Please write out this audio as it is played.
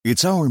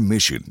It's our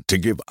mission to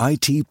give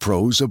IT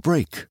pros a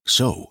break.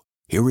 So,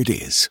 here it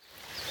is.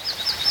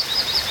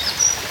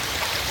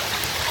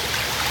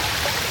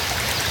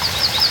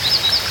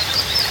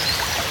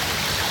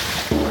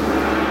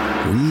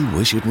 We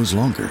wish it was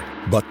longer,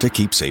 but to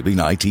keep saving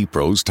IT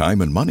pros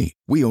time and money,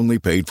 we only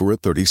paid for a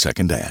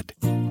 30-second ad.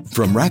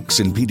 From racks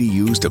and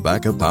PDUs to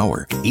backup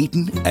power,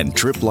 Eaton and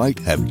Tripp Lite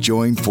have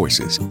joined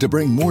forces to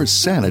bring more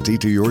sanity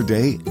to your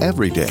day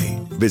every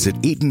day.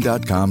 Visit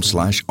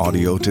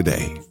eaton.com/audio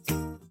today.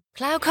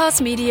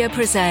 Cloudcast Media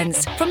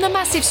presents from the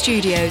massive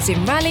studios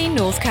in Raleigh,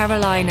 North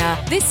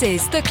Carolina. This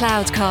is the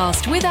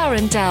Cloudcast with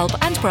Aaron Delp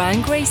and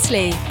Brian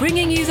Gracely,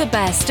 bringing you the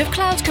best of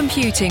cloud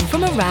computing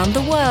from around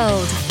the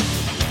world.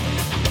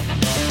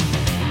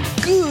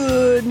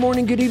 Good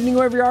morning, good evening,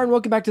 wherever you are, and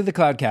welcome back to the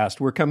Cloudcast.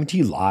 We're coming to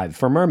you live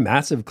from our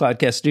massive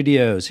Cloudcast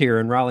studios here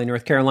in Raleigh,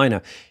 North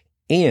Carolina.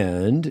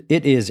 And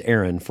it is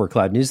Aaron for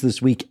Cloud News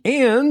This Week,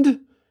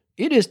 and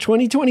it is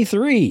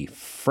 2023,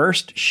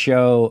 first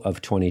show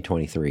of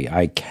 2023.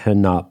 I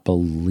cannot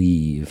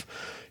believe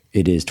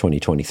it is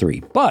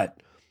 2023,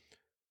 but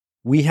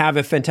we have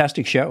a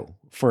fantastic show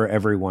for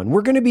everyone.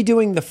 We're going to be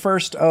doing the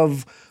first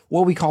of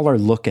what we call our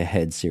Look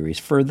Ahead series.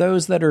 For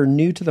those that are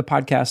new to the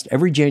podcast,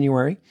 every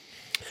January,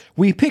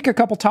 we pick a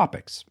couple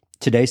topics.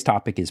 Today's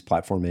topic is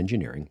platform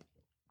engineering.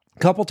 A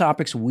couple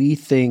topics we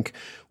think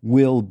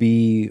will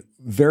be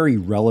very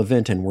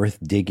relevant and worth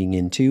digging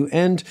into,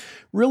 and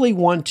really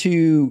want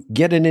to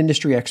get an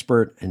industry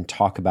expert and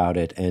talk about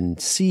it and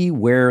see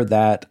where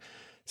that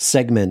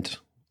segment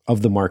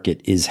of the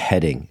market is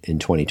heading in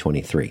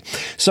 2023.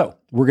 So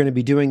we're going to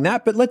be doing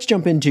that, but let's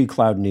jump into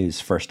cloud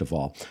news first of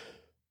all.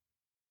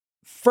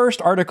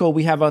 First article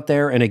we have out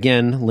there, and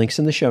again, links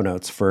in the show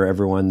notes for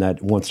everyone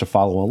that wants to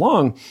follow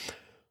along.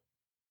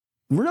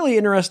 Really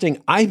interesting,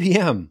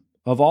 IBM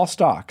of all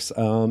stocks.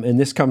 And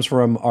this comes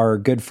from our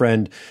good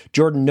friend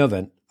Jordan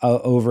Novant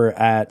over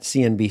at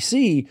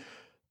CNBC.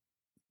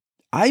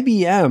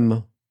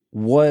 IBM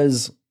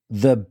was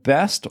the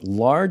best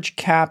large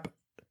cap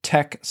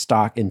tech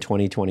stock in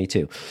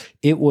 2022.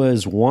 It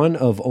was one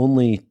of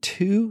only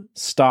two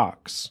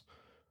stocks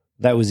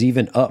that was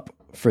even up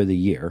for the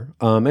year.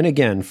 And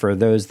again, for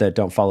those that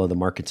don't follow the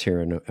markets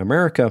here in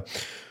America,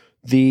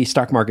 the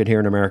stock market here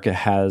in America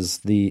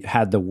has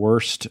had the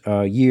worst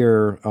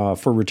year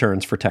for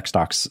returns for tech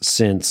stocks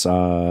since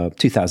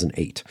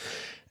 2008.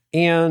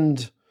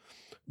 And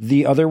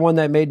the other one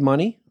that made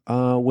money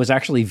was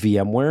actually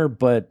VMware,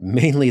 but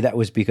mainly that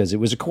was because it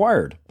was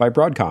acquired by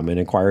Broadcom and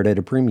acquired at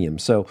a premium.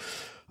 So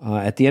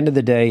at the end of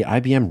the day,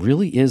 IBM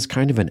really is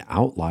kind of an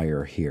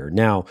outlier here.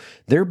 Now,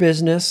 their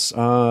business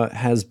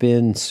has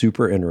been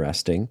super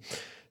interesting.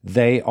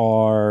 They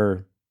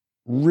are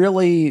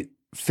really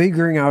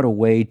figuring out a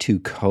way to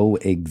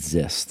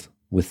coexist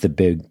with the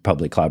big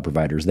public cloud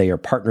providers. They are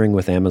partnering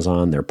with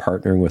Amazon. They're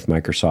partnering with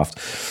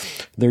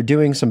Microsoft. They're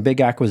doing some big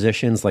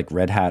acquisitions like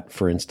Red Hat,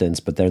 for instance,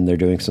 but then they're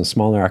doing some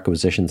smaller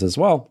acquisitions as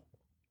well.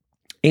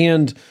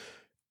 And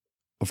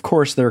of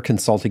course, their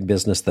consulting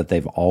business that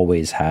they've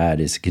always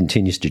had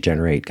continues to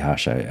generate,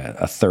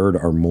 a third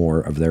or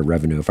more of their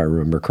revenue, if I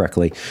remember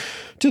correctly,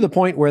 to the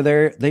point where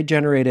they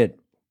generated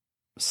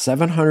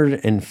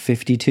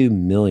 $752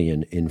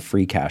 million in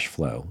free cash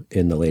flow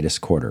in the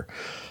latest quarter,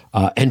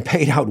 and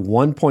paid out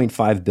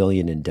 $1.5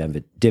 billion in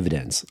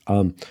dividends.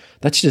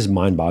 That's just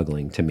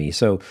mind-boggling to me.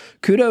 So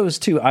kudos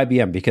to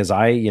IBM, because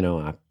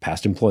a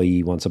past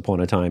employee once upon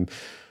a time.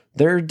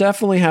 There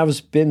definitely has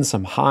been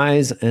some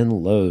highs and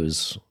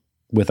lows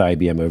with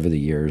IBM over the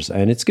years,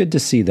 and it's good to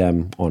see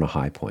them on a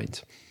high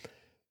point.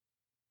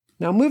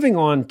 Now, moving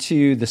on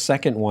to the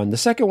second one. The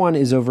second one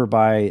is over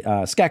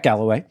by Scott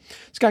Galloway.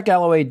 Scott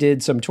Galloway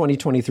did some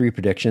 2023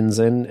 predictions,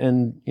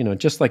 and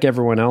just like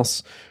everyone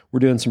else,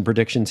 we're doing some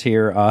predictions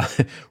here.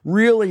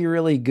 Really,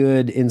 really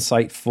good,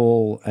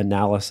 insightful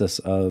analysis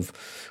of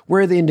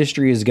where the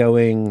industry is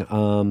going,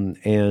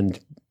 and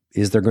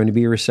is there going to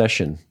be a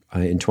recession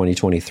in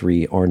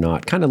 2023 or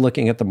not? Kind of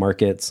looking at the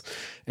markets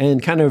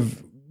and kind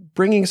of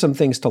bringing some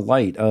things to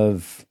light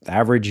of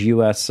average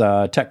U.S.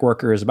 tech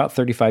worker is about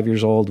 35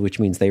 years old, which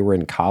means they were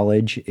in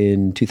college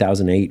in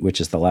 2008,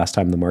 which is the last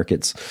time the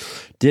markets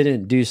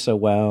didn't do so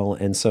well.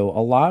 And so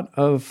a lot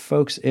of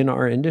folks in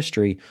our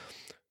industry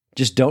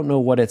just don't know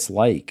what it's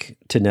like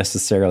to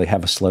necessarily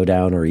have a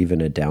slowdown or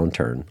even a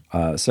downturn.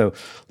 So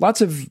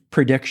lots of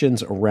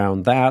predictions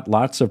around that,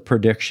 lots of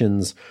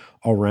predictions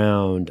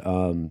around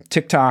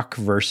TikTok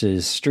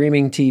versus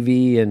streaming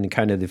TV and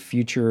kind of the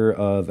future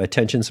of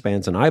attention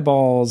spans and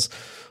eyeballs,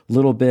 a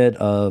little bit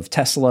of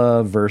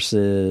Tesla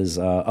versus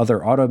other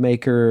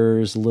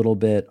automakers, a little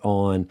bit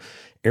on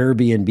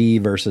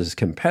Airbnb versus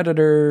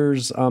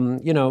competitors,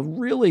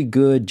 really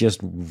good,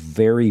 just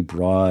very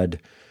broad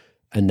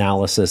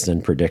analysis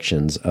and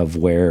predictions of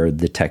where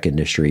the tech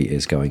industry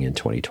is going in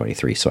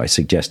 2023. So I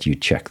suggest you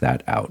check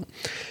that out.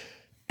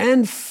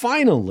 And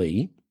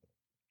finally,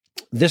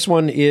 this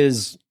one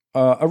is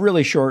a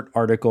really short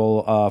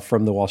article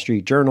from the Wall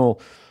Street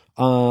Journal,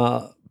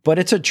 but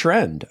it's a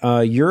trend.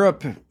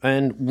 Europe,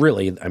 and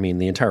really,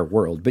 the entire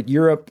world, but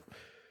Europe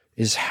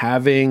is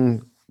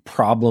having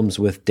problems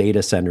with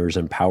data centers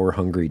and power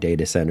hungry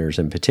data centers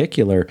in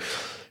particular.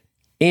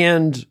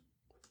 And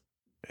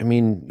I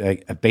mean,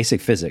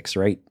 basic physics,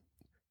 right?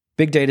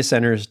 Big data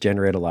centers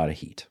generate a lot of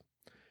heat.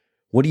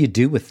 What do you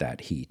do with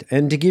that heat?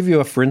 And to give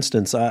you for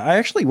instance, I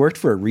actually worked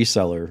for a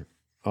reseller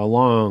a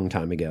long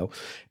time ago,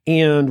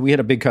 and we had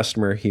a big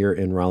customer here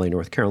in Raleigh,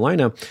 North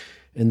Carolina,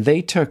 and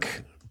they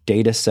took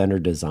data center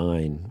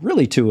design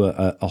really to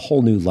a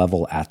whole new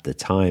level at the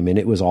time. And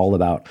it was all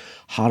about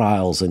hot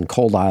aisles and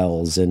cold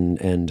aisles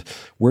and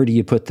where do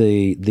you put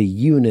the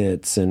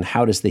units and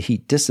how does the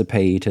heat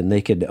dissipate? And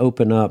they could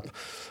open up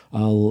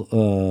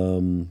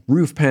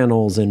roof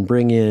panels and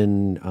bring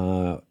in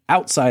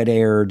outside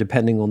air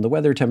depending on the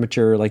weather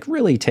temperature, like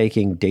really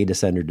taking data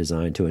center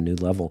design to a new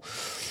level.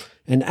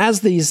 And as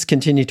these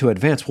continue to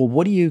advance, well,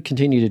 what do you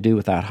continue to do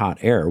with that hot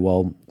air?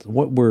 Well,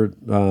 what we're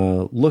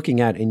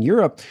looking at in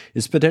Europe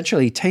is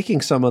potentially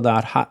taking some of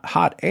that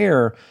hot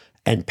air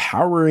and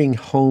powering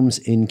homes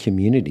in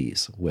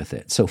communities with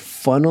it. So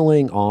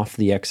funneling off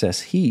the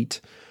excess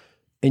heat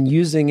and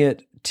using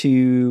it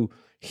to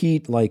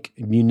heat like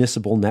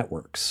municipal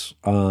networks.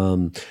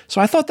 So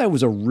I thought that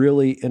was a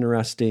really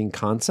interesting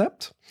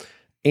concept.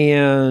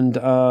 And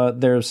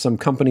there's some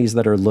companies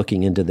that are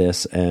looking into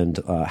this and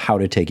how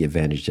to take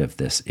advantage of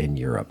this in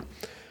Europe.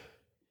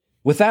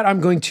 With that,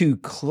 I'm going to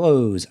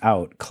close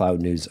out Cloud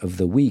News of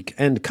the Week.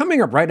 And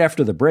coming up right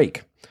after the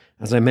break,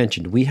 as I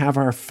mentioned, we have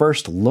our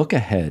first look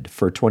ahead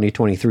for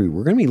 2023.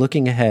 We're going to be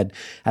looking ahead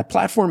at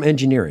platform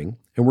engineering,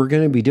 and we're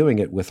going to be doing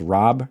it with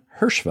Rob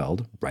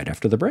Hirschfeld right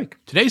after the break.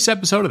 Today's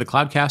episode of the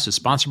Cloudcast is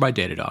sponsored by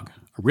Datadog,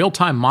 a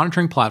real-time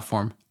monitoring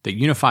platform that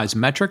unifies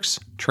metrics,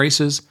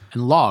 traces,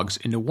 and logs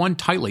into one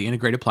tightly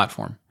integrated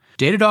platform.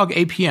 Datadog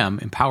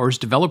APM empowers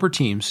developer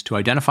teams to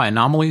identify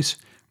anomalies,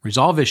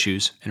 resolve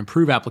issues, and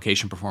improve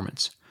application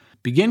performance.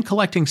 Begin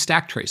collecting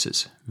stack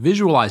traces,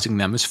 visualizing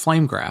them as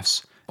flame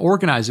graphs,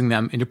 organizing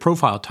them into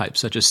profile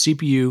types such as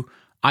CPU,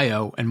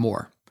 I/O, and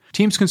more.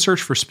 Teams can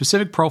search for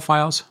specific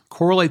profiles,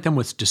 correlate them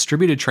with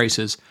distributed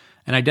traces,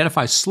 and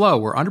identify slow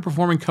or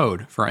underperforming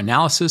code for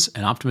analysis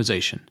and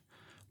optimization.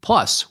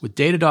 Plus, with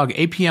Datadog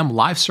APM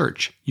Live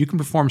Search, you can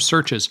perform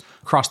searches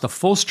across the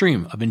full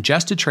stream of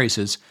ingested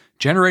traces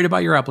generated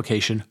by your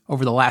application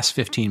over the last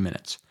 15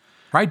 minutes.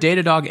 Try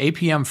Datadog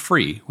APM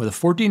free with a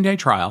 14-day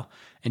trial,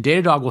 and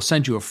Datadog will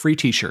send you a free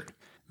t-shirt.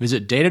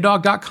 Visit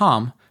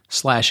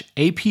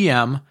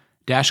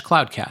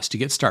datadog.com/APM-Cloudcast to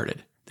get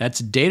started.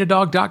 That's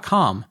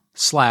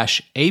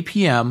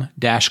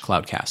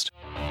datadog.com/APM-Cloudcast.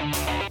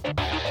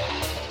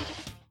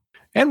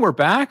 And we're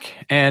back.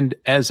 And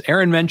as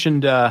Aaron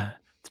mentioned,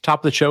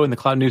 top of the show in the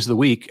Cloud News of the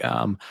Week.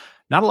 Not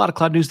a lot of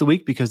Cloud News of the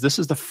Week because this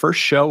is the first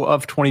show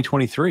of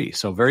 2023.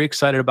 So very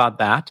excited about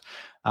that.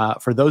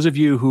 For those of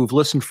you who've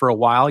listened for a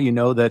while, you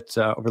know that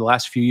over the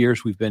last few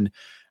years, we've been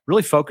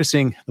really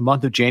focusing the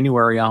month of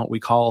January on what we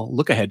call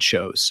look ahead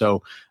shows.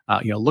 So,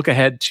 look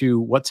ahead to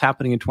what's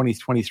happening in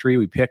 2023.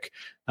 We pick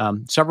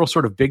several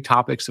sort of big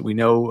topics that we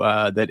know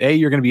that A,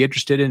 you're going to be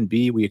interested in.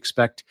 B, we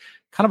expect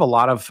kind of a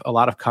lot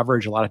of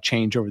coverage, a lot of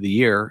change over the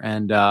year.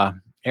 And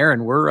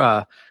Aaron,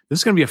 this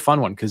is going to be a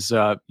fun one because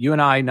you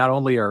and I not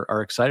only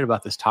are excited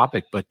about this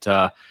topic, but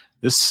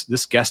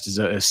this guest is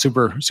a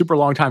super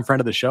long-time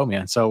friend of the show,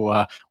 man. So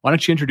why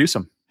don't you introduce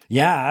him?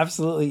 Yeah,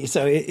 absolutely.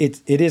 So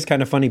it is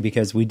kind of funny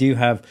because we do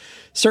have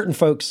certain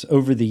folks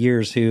over the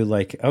years who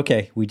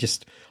we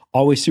just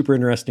always super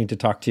interesting to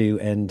talk to.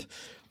 And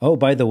oh,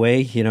 by the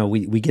way,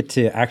 we get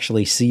to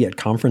actually see at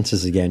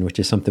conferences again, which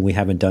is something we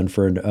haven't done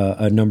for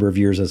a number of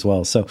years as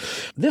well. So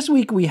this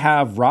week we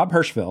have Rob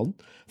Hirschfeld,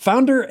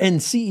 founder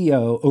and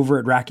CEO over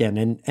at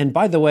RackN. And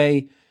by the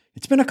way,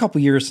 it's been a couple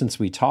years since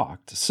we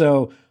talked.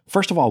 So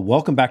first of all,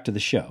 welcome back to the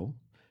show.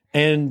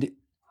 And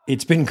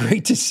it's been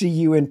great to see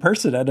you in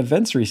person at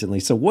events recently.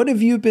 So what have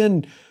you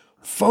been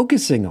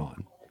focusing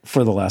on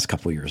for the last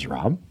couple of years,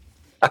 Rob?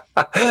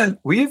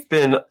 We've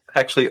been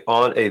actually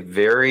on a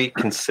very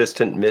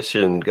consistent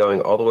mission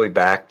going all the way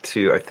back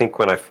to, I think,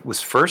 when I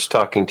was first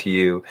talking to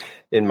you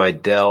in my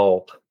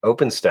Dell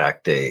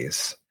OpenStack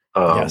days.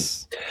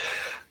 Yes.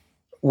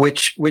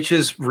 Which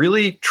is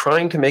really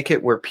trying to make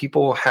it where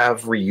people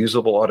have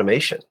reusable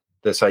automation.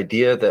 This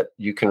idea that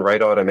you can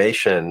write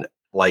automation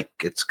like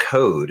it's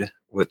code,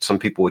 what some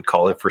people would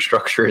call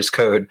infrastructure as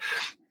code,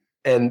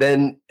 and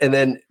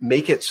then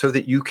make it so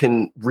that you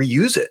can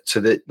reuse it, so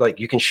that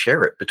you can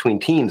share it between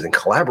teams and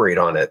collaborate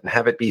on it and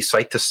have it be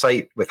site to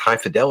site with high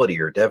fidelity,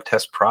 or dev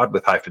test prod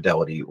with high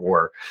fidelity,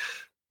 or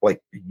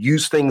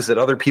use things that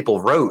other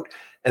people wrote.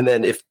 And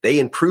then if they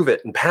improve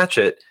it and patch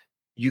it,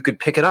 you could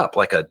pick it up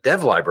like a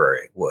dev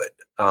library would.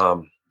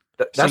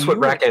 That's what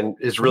RackN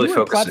is really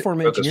focused on.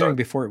 Platform engineering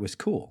before it was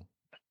cool.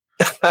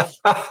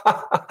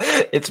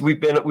 We've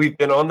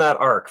been on that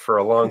arc for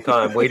a long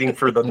time, waiting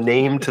for the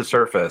name to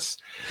surface.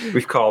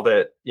 We've called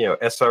it,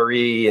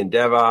 SRE and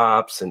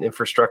DevOps and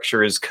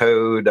infrastructure as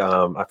code.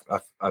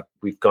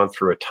 We've gone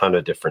through a ton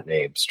of different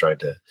names, tried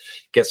to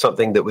get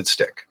something that would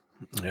stick.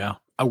 Yeah,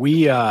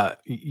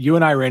 you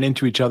and I ran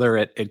into each other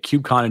at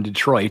KubeCon in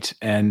Detroit,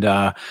 and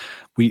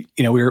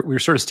we were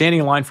sort of standing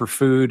in line for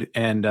food,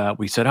 and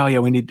we said, oh yeah,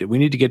 we need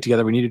to get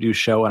together. We need to do a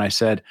show. And I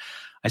said,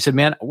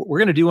 man, we're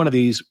going to do one of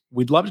these.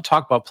 We'd love to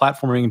talk about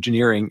platform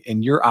engineering.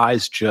 And your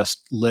eyes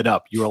just lit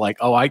up. You were like,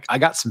 oh, I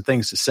got some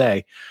things to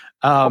say.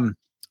 I'm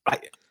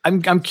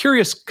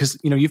curious because,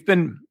 you've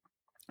been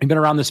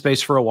around this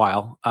space for a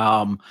while.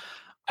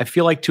 I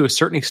feel like to a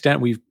certain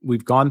extent,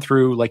 we've gone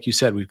through, like you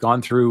said,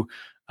 DevOps,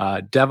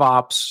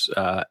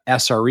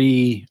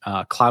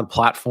 SRE, cloud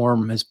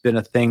platform has been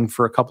a thing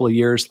for a couple of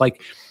years.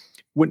 Like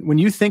when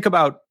you think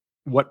about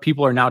what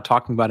people are now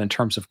talking about in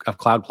terms of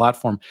cloud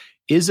platform,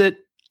 is it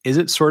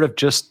sort of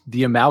just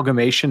the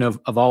amalgamation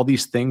of all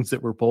these things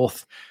that were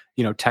both,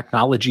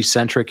 technology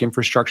centric,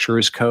 infrastructure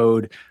as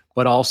code,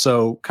 but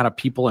also kind of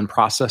people and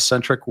process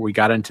centric, where we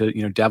got into,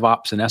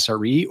 DevOps and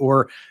SRE?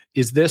 Or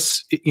is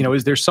this,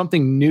 is there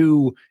something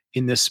new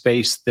in this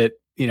space that,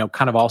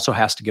 kind of also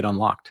has to get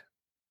unlocked?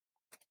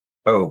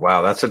 Oh,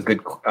 wow. That's a good,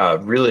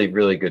 really,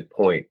 really good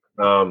point.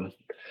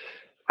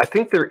 I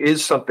think there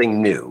is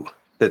something new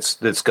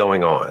that's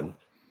going on.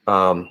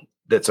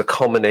 That's a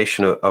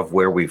culmination of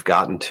where we've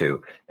gotten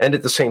to. And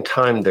at the same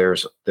time,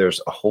 there's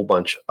a whole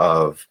bunch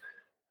of,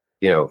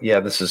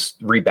 this is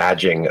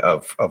rebadging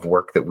of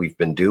work that we've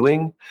been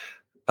doing.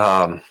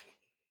 And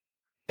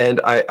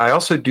I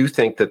also do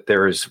think that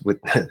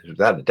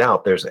without a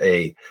doubt, there's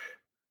a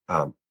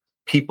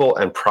people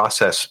and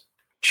process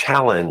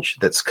challenge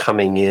that's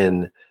coming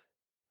in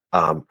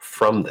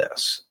from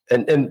this.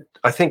 And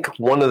I think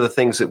one of the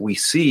things that we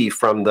see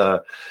from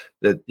the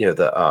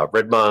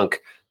Red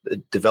Monk, the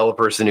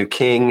developer's the new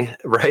king,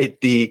 right?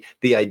 The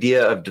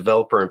idea of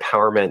developer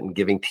empowerment and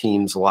giving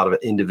teams a lot of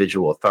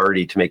individual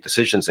authority to make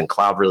decisions, and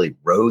cloud really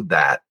rode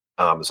that,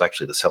 is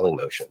actually the selling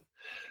motion,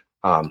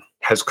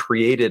 has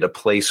created a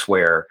place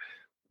where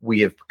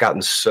we have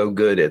gotten so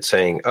good at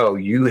saying, oh,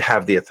 you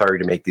have the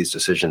authority to make these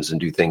decisions and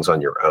do things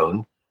on your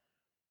own.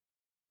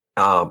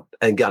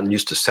 And gotten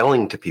used to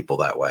selling to people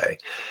that way.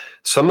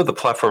 Some of the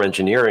platform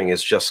engineering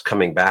is just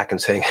coming back and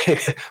saying, hey,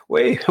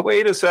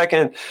 wait a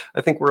second.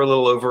 I think we're a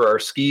little over our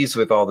skis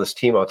with all this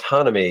team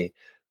autonomy.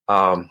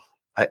 I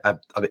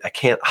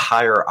can't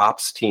hire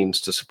ops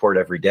teams to support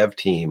every dev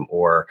team,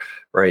 or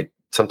right.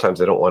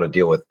 Sometimes I don't want to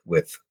deal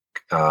with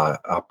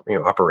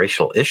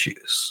operational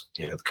issues,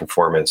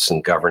 conformance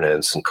and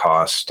governance and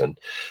cost and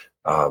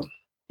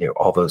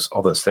all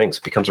those things.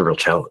 It becomes a real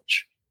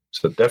challenge.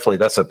 So definitely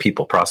that's a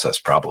people process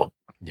problem.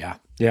 Yeah.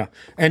 Yeah.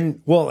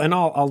 And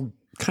I'll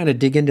kind of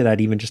dig into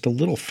that even just a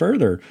little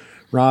further,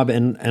 Rob.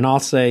 And I'll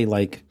say,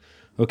 like,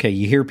 okay,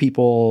 you hear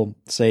people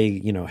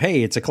say,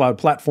 hey, it's a cloud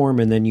platform.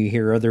 And then you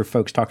hear other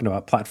folks talking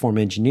about platform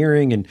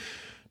engineering, and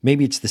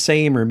maybe it's the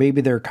same, or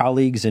maybe they're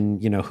colleagues,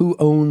 and, who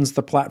owns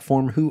the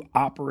platform, who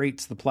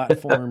operates the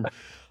platform.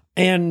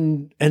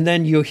 and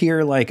then you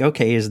hear like,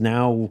 okay, is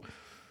now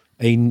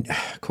a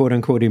quote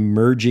unquote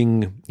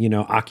emerging,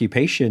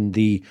 occupation,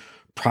 the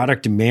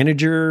product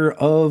manager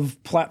of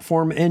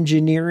platform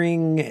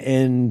engineering.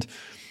 And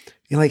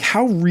like,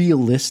 how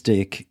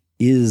realistic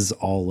is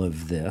all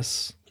of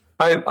this?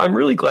 I'm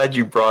really glad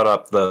you brought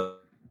up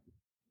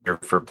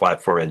for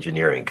platform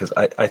engineering, because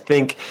I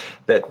think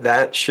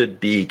that should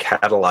be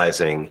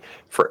catalyzing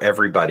for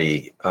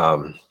everybody,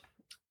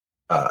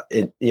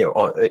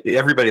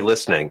 everybody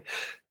listening,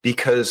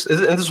 because, and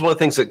this is one of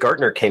the things that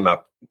Gartner came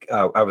up.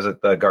 I was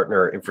at the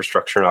Gartner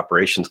Infrastructure and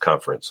Operations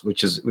Conference,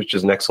 which is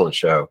an excellent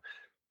show.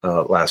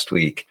 Last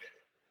week.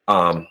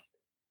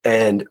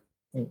 And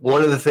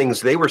one of the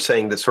things they were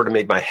saying that sort of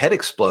made my head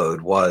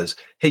explode was,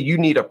 hey, you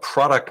need a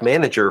product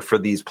manager for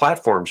these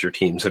platforms your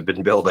teams have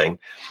been building.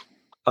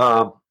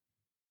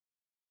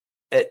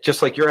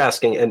 Just like you're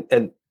asking,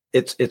 and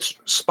it's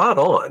spot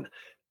on.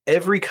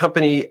 Every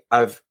company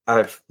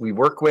we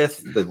work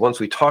with, the ones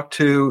we talk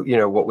to,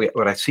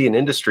 what I see in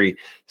industry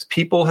is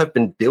people have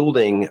been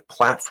building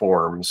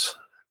platforms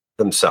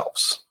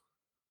themselves.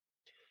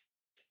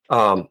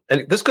 And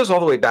this goes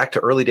all the way back to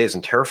early days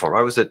in Terraform.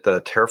 I was at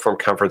the Terraform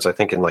conference, I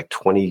think in like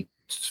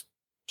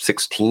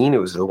 2016. It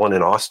was the one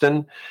in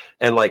Austin.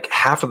 And like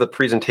half of the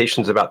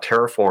presentations about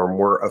Terraform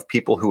were of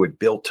people who had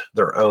built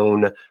their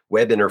own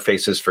web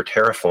interfaces for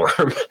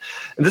Terraform.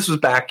 And this was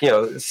back,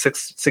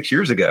 6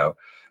 years ago.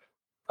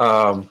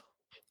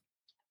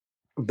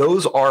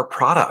 Those are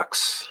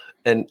products,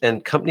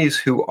 and companies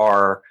who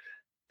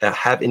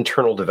have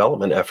internal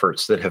development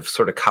efforts that have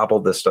sort of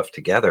cobbled this stuff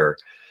together.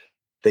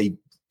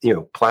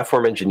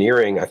 Platform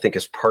engineering, I think,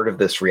 is part of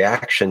this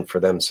reaction for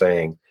them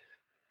saying,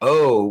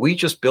 oh, we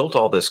just built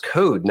all this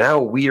code. Now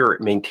we are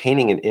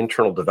maintaining an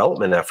internal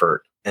development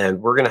effort,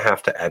 and we're going to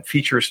have to add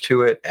features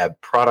to it, add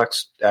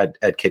products, add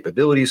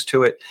capabilities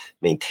to it,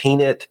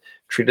 maintain it,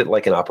 treat it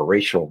like an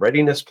operational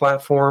readiness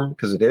platform,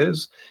 because it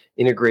is,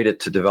 integrate it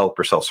to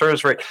developer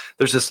self-service, right?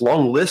 There's this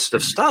long list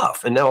of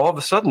stuff. And now all of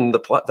a sudden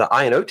the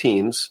I&O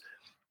teams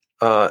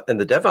and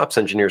the DevOps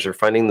engineers are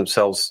finding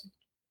themselves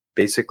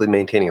basically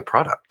maintaining a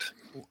product.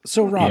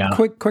 So Rob,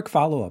 quick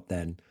follow-up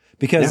then,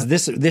 because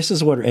this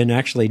is what, and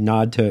actually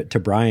nod to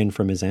Brian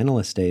from his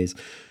analyst days.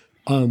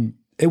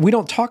 We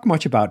don't talk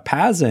much about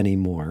PaaS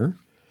anymore,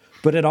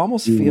 but it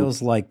almost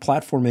feels like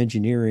platform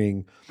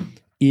engineering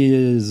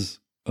is,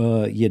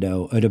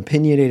 an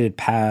opinionated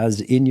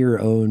PaaS in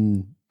your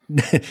own,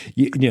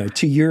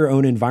 to your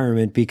own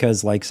environment,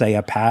 because like say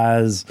a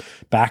PaaS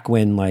back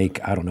when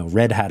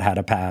Red Hat had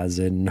a PaaS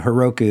and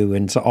Heroku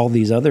and so all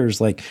these others,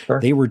 like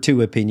they were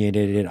too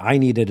opinionated. I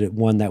needed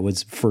one that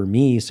was for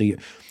me. So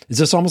is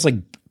this almost like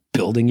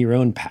building your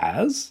own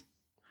PaaS?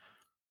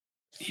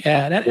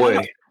 Yeah.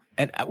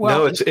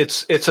 No,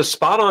 it's a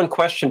spot on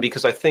question,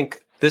 because I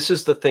think this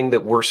is the thing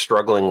that we're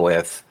struggling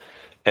with.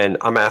 And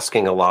I'm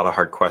asking a lot of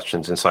hard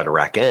questions inside of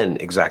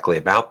RackN exactly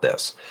about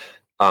this.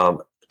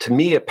 To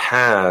me, a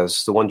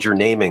PaaS, the ones you're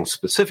naming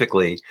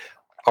specifically,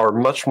 are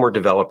much more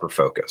developer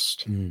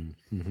focused.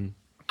 Mm-hmm.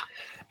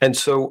 And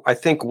so I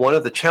think one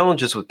of the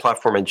challenges with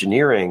platform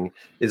engineering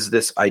is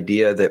this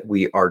idea that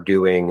we are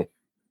doing,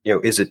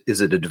 is it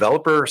a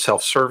developer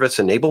self-service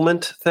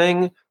enablement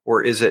thing,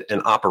 or is it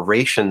an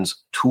operations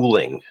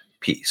tooling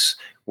piece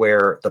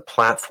where the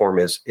platform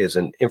is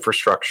an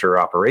infrastructure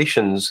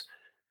operations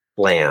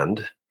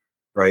land,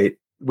 right?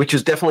 Which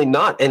is definitely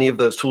not any of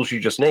those tools you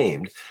just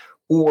named,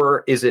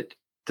 or is it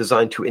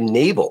designed to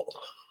enable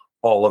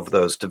all of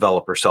those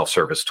developer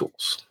self-service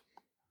tools?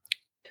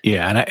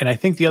 Yeah, and I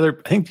think the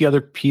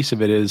other piece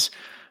of it is,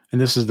 and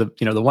this is the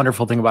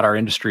wonderful thing about our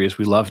industry, is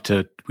we love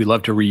to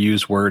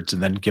reuse words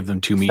and then give them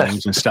two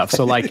meanings and stuff.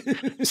 So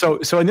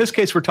so in this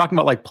case, we're talking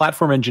about like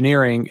platform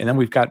engineering, and then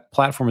we've got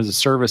platform as a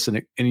service,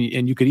 and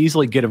you could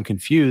easily get them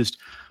confused.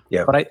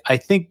 Yeah. But I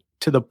think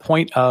to the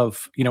point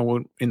of,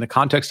 in the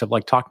context of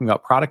like talking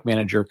about product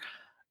manager,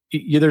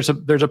 there's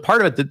a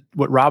part of it that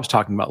what Rob's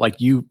talking about, like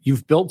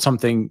you've built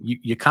something,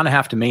 you kind of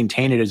have to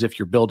maintain it as if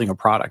you're building a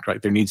product,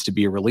 right? There needs to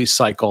be a release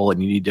cycle,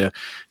 and you need to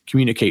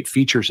communicate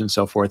features and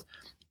so forth.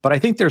 But I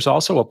think there's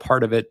also a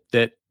part of it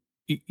that,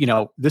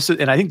 this is,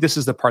 and I think this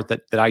is the part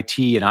that IT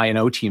and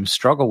I&O teams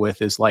struggle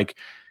with, is like,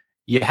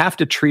 you have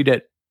to treat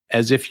it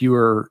as if you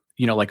were,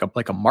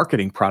 like a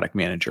marketing product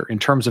manager, in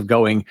terms of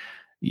going,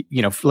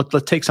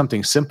 let's take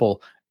something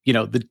simple.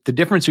 The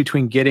difference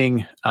between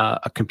getting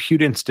a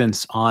compute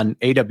instance on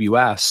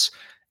AWS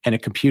and a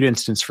compute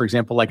instance, for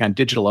example, like on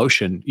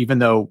DigitalOcean, even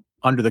though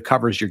under the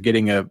covers you're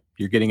getting an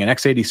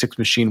x86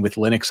 machine with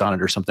Linux on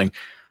it or something,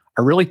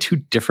 are really two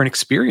different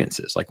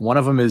experiences. Like one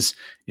of them is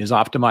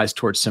optimized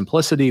towards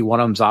simplicity, one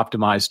of them's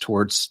optimized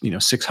towards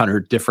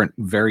 600 different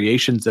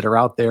variations that are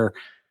out there.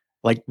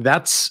 Like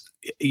that's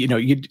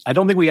I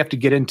don't think we have to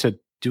get into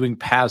doing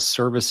PaaS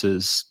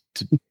services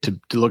to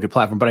look at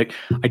platform, but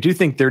I do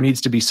think there needs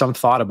to be some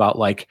thought about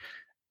like,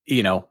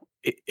 am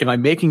I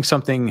making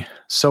something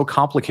so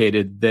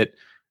complicated that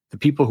the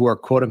people who are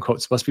quote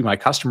unquote supposed to be my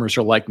customers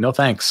are like, no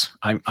thanks.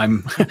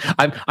 I'm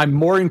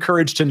more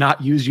encouraged to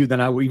not use you than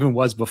I even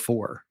was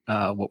before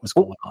what was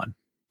going on.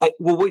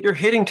 Well, what you're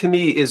hitting to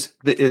me is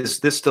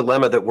this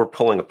dilemma that we're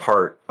pulling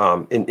apart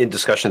in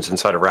discussions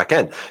inside of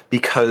RackN,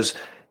 because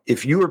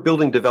if you are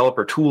building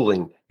developer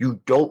tooling, you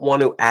don't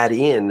want to add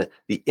in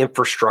the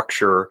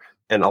infrastructure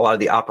and a lot of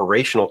the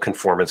operational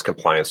conformance,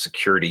 compliance,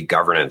 security,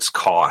 governance,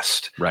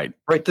 cost. Right.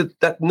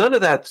 That none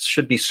of that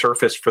should be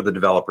surfaced for the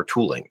developer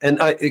tooling. And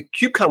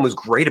KubeCon was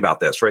great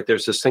about this, right?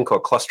 There's this thing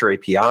called Cluster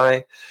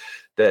API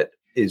that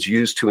is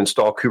used to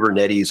install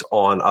Kubernetes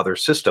on other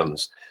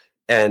systems.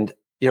 And,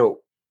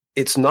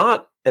 it's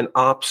not an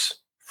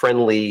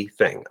ops-friendly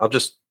thing.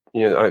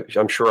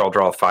 I'm sure I'll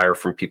draw a fire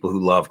from people who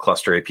love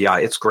Cluster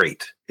API. It's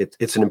great.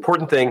 It's an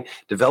important thing.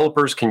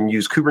 Developers can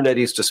use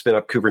Kubernetes to spin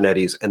up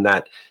Kubernetes, and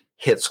that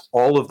hits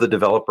all of the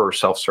developer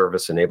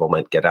self-service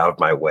enablement, get out of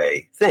my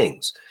way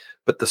things.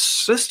 But the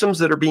systems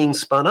that are being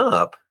spun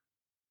up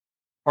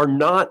are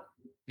not,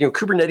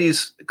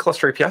 Kubernetes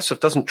Cluster API stuff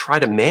doesn't try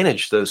to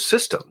manage those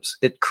systems.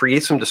 It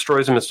creates them,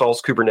 destroys them,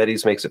 installs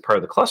Kubernetes, makes it part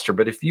of the cluster.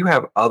 But if you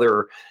have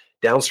other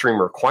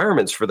downstream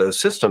requirements for those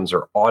systems,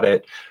 or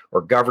audit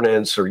or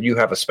governance, or you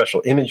have a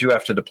special image you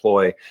have to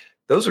deploy,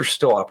 those are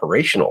still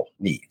operational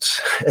needs.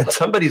 And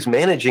somebody's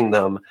managing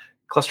them.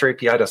 Cluster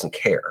API doesn't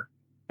care.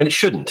 And it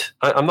shouldn't.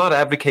 I'm not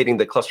advocating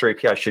that Cluster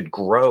API should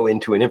grow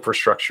into an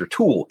infrastructure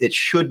tool. It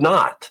should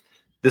not.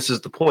 This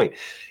is the point.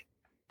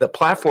 The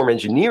platform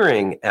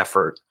engineering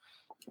effort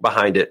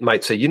behind it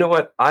might say, you know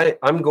what,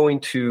 I'm going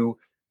to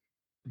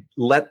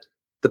let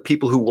the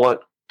people who want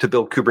to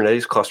build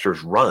Kubernetes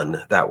clusters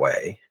run that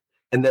way.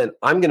 And then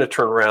I'm going to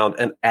turn around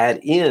and add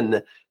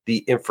in the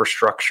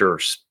infrastructure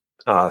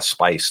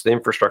spice, the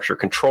infrastructure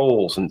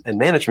controls and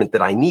management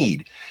that I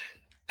need.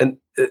 And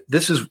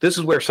this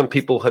is where some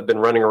people have been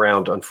running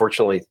around,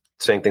 unfortunately,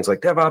 saying things like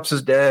DevOps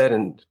is dead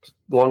and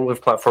long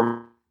live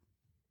platform.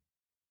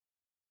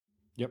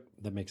 Yep,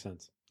 that makes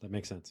sense. Let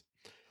me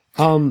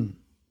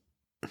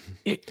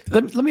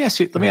ask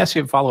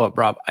you a follow up,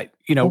 Rob.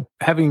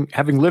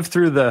 Having lived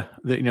through the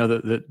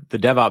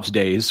DevOps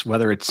days,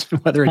 whether it's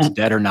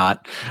dead or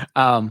not,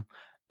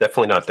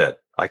 definitely not dead.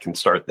 I can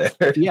start there.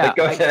 Yeah,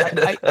 go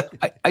ahead.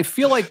 I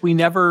feel like we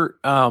never,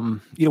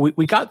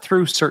 we got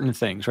through certain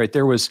things, right?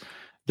 There was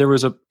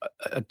a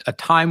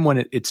time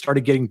when it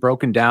started getting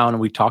broken down, and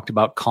we talked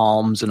about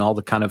calms and all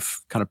the kind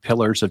of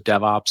pillars of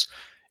DevOps.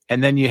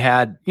 And then you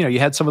had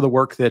some of the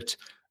work that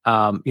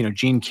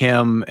Gene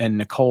Kim and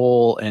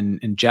Nicole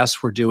and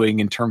Jess were doing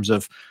in terms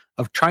of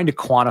trying to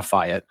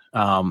quantify it.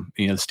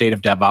 The State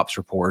of DevOps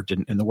report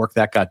and the work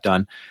that got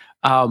done.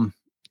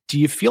 Do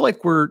you feel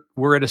like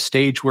we're at a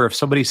stage where if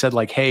somebody said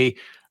like, hey,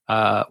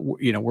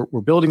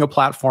 we're building a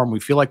platform, we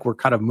feel like we're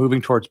kind of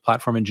moving towards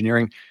platform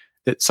engineering,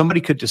 that somebody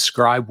could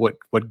describe what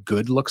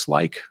good looks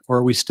like? Or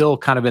are we still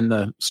kind of in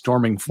the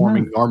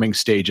forming, norming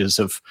stages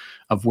of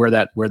where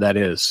that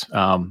is,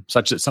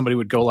 such that somebody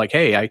would go like,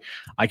 hey,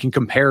 I can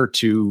compare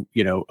to,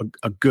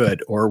 a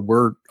good, or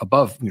we're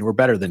above, we're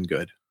better than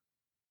good?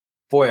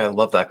 Boy, I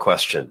love that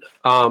question.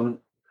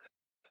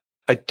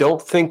 I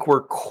don't think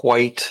we're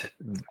quite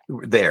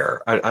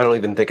there. I don't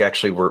even think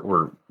actually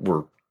we're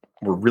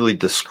really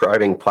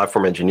describing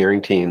platform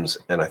engineering teams,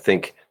 and I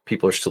think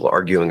people are still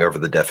arguing over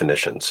the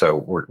definition. So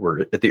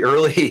we're at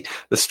the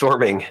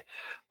storming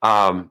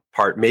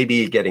part,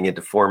 maybe getting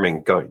into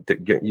forming,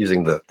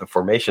 using the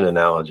formation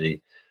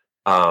analogy.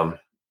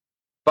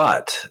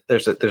 But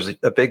there's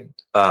a big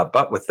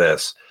but with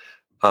this.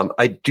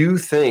 I do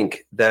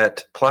think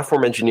that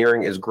platform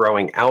engineering is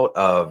growing out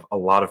of a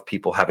lot of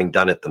people having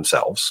done it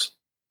themselves.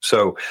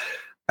 So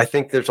I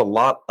think there's a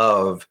lot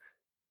of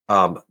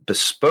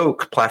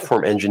bespoke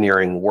platform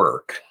engineering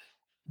work.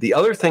 The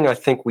other thing I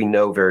think we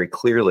know very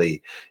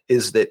clearly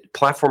is that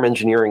platform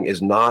engineering is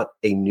not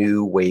a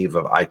new wave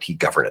of IT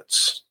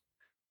governance,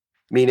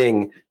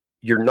 meaning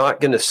you're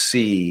not going to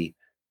see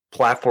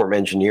platform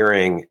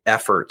engineering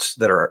efforts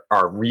that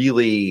are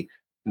really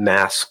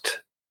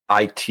masked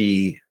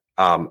IT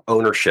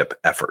ownership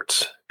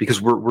efforts,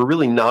 because we're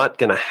really not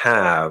going to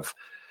have,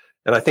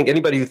 and I think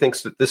anybody who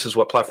thinks that this is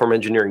what platform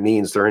engineering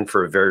means, they're in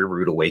for a very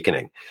rude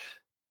awakening.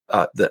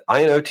 The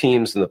I&O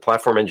teams and the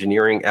platform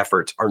engineering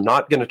efforts are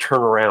not going to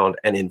turn around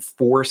and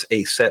enforce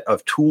a set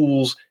of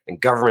tools and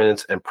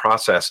governance and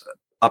process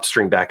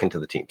upstream back into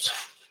the teams.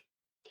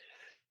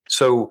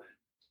 So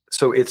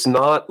it's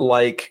not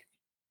like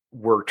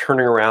we're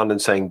turning around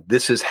and saying,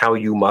 this is how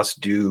you must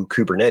do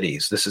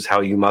Kubernetes. This is how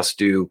you must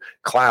do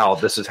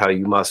cloud. This is how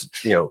you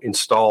must,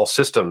 install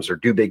systems or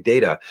do big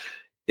data.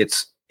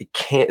 It's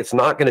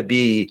not going to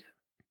be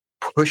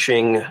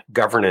pushing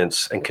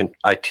governance and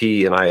IT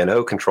and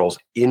I&O controls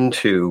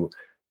into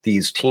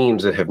these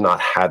teams that have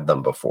not had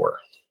them before.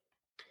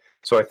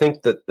 So I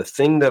think that the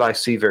thing that I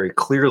see very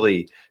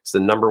clearly is the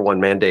number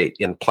one mandate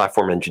in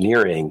platform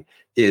engineering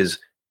is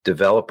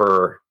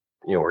developer,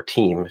 or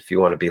team, if you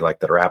want to be like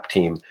the app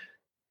team,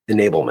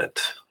 enablement.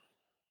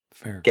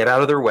 Fair. Get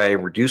out of their way,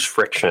 reduce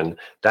friction.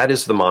 That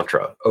is the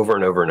mantra over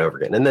and over and over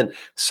again. And then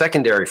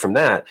secondary from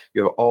that,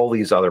 you have all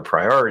these other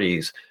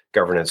priorities: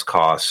 governance,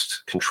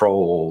 cost,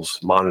 controls,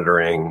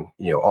 monitoring,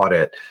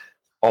 audit.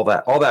 All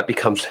that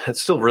becomes,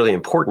 it's still really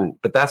important,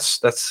 but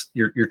that's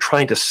you're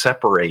trying to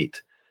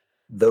separate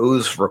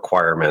those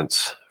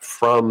requirements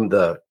from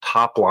the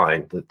top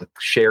line, the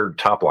shared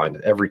top line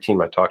that every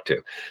team I talk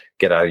to.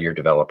 Get out of your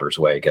developer's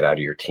way, get out of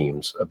your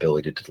team's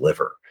ability to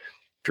deliver.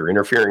 If you're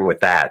interfering with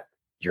that,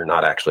 you're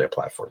not actually a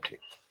platform team.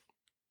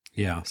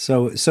 Yeah.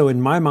 So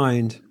in my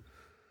mind,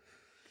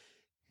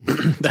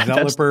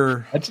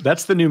 developer.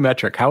 That's the new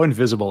metric. How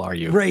invisible are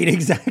you? Right.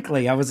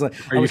 Exactly. I was like,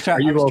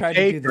 are you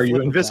opaque? Are you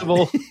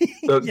invisible?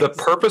 The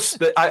purpose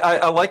that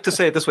I like to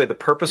say it this way: the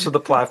purpose of the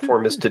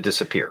platform is to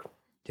disappear.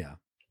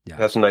 Yeah.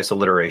 That's a nice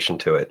alliteration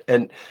to it.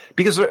 And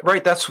because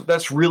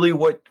that's really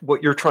what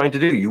you're trying to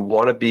do. You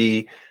want to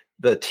be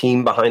the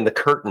team behind the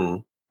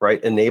curtain,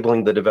 right?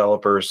 Enabling the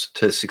developers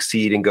to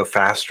succeed and go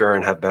faster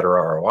and have better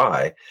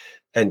ROI,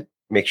 and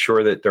make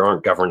sure that there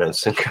aren't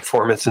governance and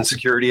conformance and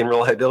security and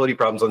reliability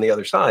problems on the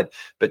other side.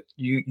 But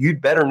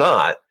you'd better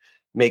not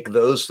make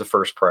those the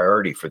first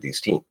priority for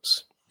these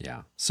teams.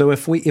 Yeah. So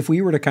if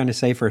we were to kind of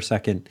say for a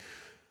second,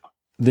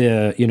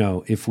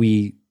 if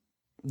we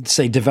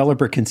say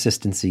developer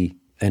consistency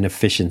and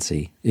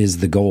efficiency is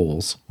the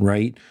goals,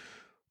 right?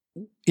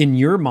 In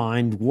your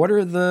mind, what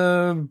are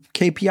the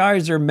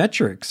KPIs or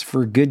metrics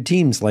for good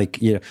teams? Like,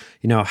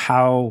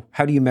 how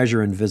do you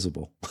measure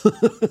invisible?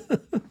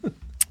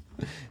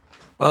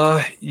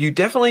 You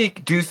definitely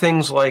do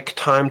things like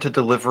time to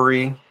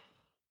delivery,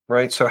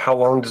 right? So how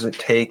long does it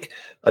take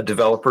a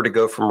developer to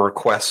go from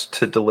request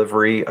to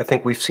delivery? I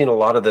think we've seen a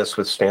lot of this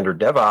with standard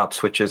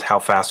DevOps, which is how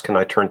fast can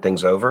I turn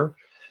things over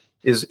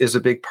is a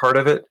big part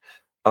of it.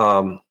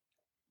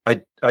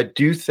 I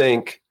do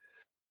think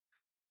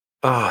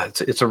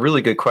it's a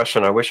really good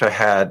question. I wish I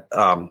had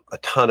a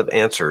ton of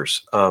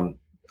answers.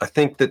 I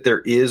think that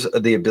there is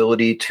the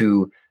ability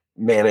to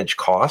manage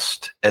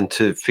cost and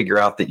to figure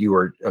out that you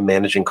are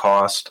managing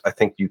cost. I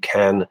think you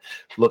can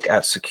look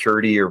at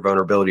security or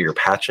vulnerability or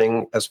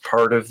patching as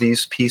part of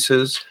these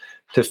pieces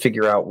to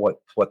figure out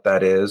what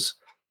that is.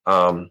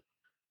 And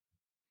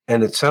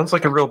it sounds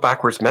like a real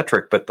backwards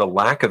metric, but the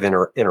lack of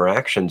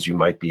interactions you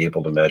might be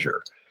able to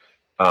measure,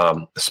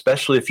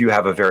 especially if you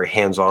have a very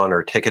hands-on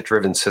or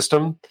ticket-driven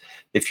system.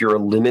 If you're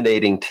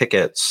eliminating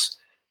tickets,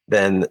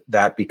 then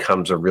that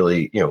becomes a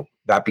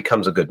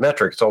good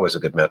metric. It's always a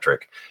good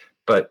metric.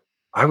 But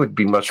I would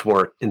be much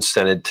more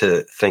incented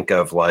to think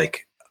of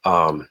like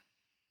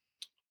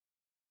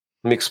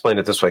Let me explain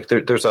it this way.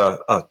 There's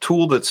a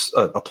tool that's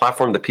a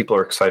platform that people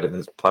are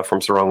excited.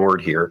 Platform's the wrong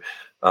word here.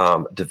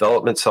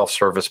 Development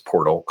self-service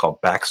portal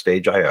called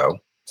Backstage.io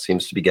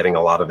seems to be getting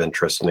a lot of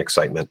interest and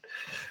excitement,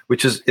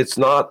 it's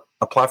not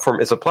a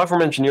platform. It's a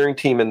platform engineering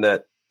team in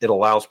that it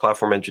allows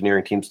platform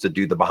engineering teams to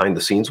do the behind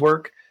the scenes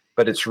work,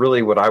 but it's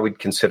really what I would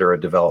consider a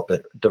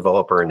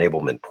developer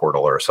enablement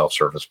portal or a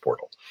self-service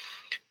portal.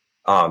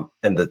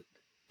 And the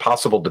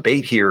possible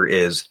debate here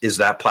is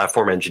that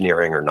platform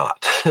engineering or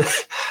not?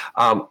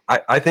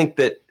 I think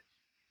that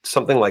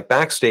something like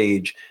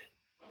Backstage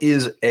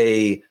is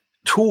a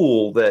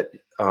tool that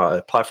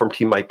a platform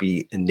team might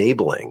be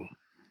enabling,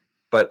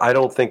 but I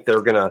don't think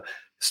they're going to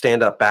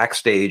stand up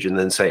Backstage and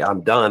then say,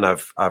 I'm done.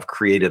 I've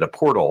created a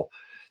portal.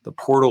 The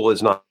portal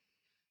is not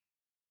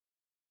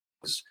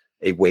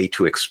a way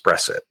to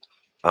express it.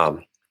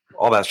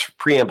 All that's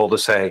preamble to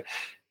say,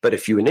 but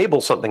if you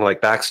enable something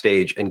like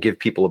Backstage and give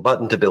people a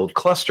button to build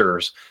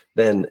clusters,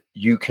 then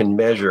you can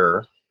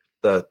measure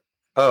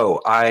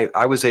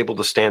I was able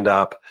to stand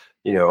up,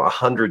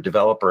 100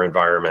 developer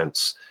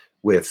environments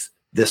with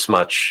this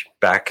much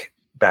back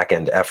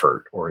end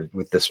effort, or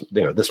with this,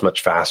 this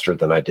much faster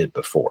than I did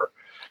before.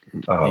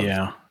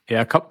 Yeah.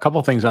 A couple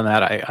of things on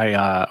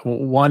that.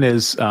 One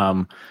is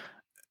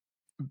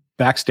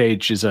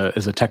Backstage is a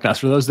technology.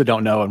 For those that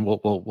don't know, and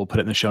we'll put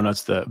it in the show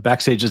notes. The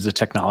Backstage is a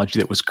technology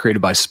that was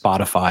created by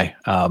Spotify.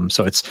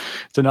 So it's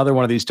another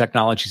one of these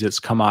technologies that's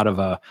come out of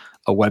a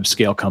web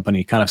scale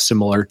company, kind of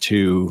similar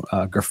to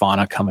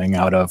Grafana coming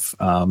out of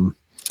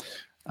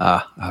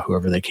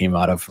whoever they came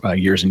out of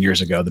years and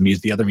years ago,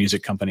 the other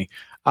music company.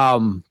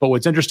 But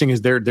what's interesting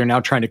is they're now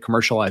trying to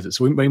commercialize it.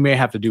 So we may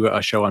have to do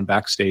a show on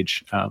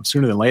Backstage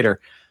sooner than later.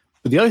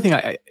 But the other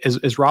thing,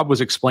 as Rob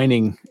was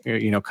explaining,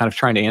 kind of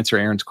trying to answer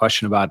Aaron's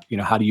question about,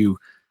 how do you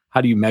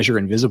measure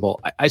invisible?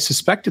 I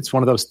suspect it's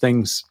one of those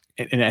things,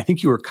 and I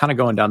think you were kind of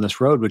going down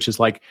this road, which is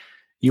like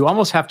you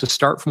almost have to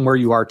start from where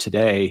you are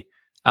today,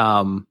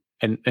 and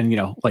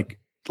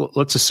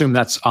let's assume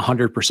that's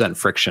 100%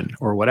 friction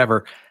or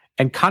whatever,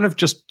 and kind of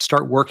just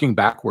start working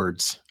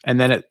backwards. And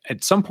then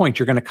at some point,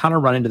 you're going to kind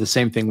of run into the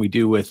same thing we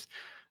do with,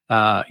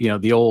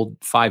 the old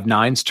 5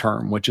 nines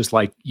term, which is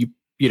like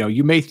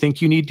you may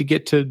think you need to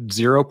get to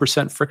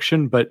 0%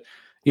 friction, but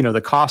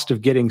the cost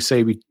of getting,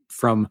 say,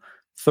 from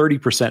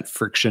 30%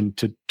 friction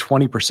to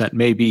 20%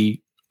 may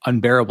be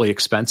unbearably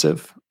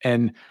expensive.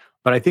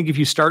 But I think if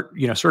you start,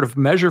 sort of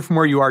measure from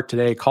where you are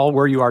today, call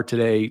where you are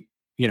today,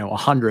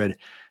 100,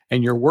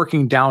 and you're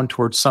working down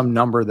towards some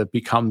number that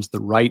becomes the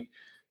right,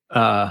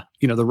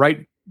 the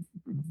right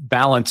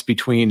balance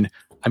between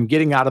I'm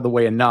getting out of the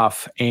way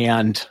enough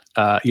and,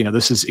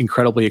 this is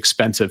incredibly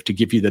expensive to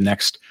give you the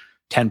next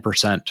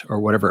 10% or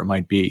whatever it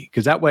might be.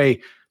 Because that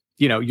way,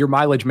 your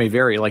mileage may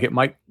vary. Like it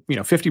might,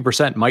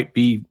 50% might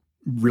be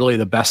really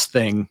the best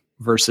thing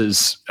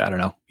versus, I don't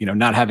know,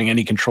 not having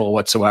any control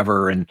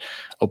whatsoever and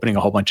opening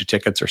a whole bunch of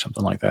tickets or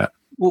something like that.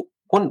 Well,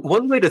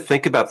 one way to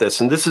think about this,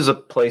 and this is a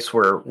place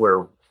where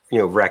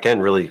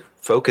RecN really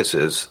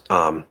focuses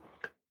on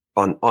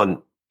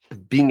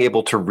being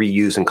able to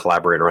reuse and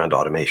collaborate around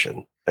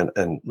automation.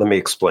 And let me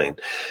explain.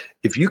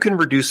 If you can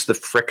reduce the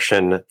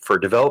friction for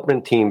a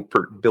development team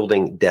for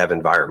building dev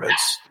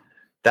environments,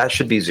 that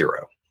should be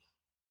 0.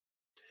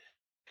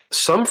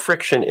 Some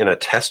friction in a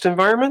test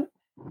environment,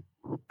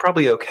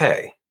 probably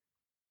okay.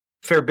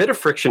 Fair bit of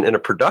friction in a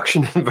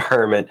production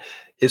environment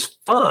is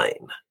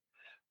fine,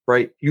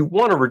 right? You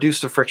want to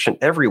reduce the friction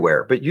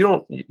everywhere, but you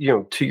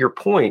don't, to your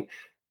point,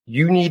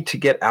 you need to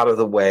get out of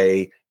the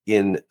way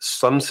in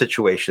some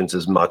situations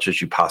as much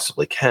as you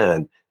possibly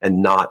can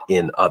and not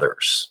in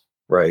others,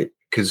 right?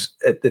 Because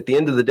at the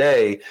end of the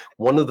day,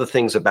 one of the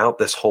things about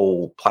this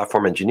whole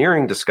platform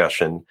engineering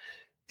discussion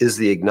is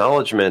the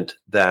acknowledgement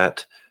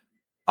that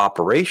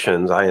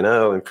operations,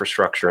 I&O,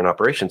 infrastructure and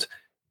operations,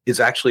 is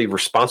actually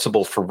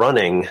responsible for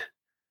running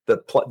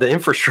the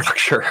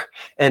infrastructure,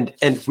 and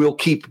we'll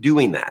keep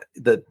doing that.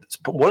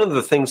 One of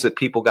the things that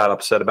people got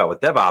upset about with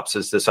DevOps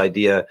is this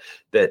idea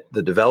that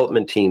the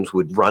development teams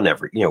would run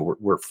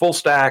we're full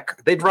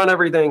stack, they'd run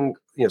everything,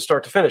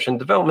 start to finish, and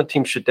development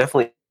teams should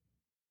definitely,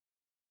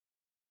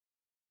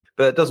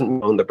 but it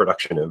doesn't own the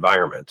production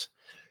environment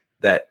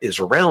that is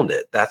around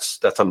it. That's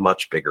a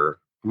much bigger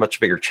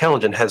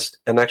challenge, and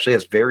actually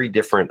has very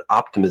different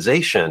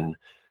optimization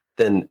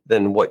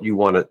than what you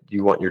want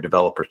your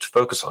developers to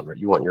focus on, right?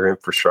 You want your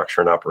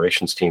infrastructure and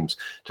operations teams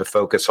to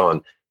focus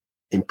on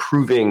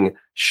improving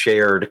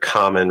shared,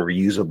 common,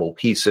 reusable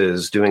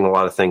pieces, doing a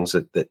lot of things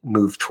that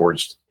move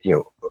towards,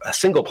 a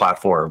single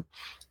platform.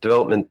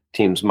 Development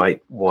teams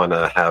might want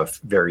to have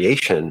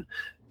variation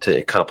to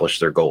accomplish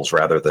their goals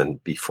rather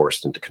than be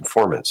forced into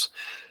conformance.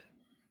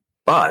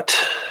 But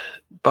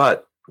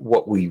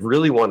what we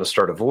really want to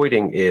start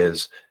avoiding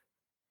is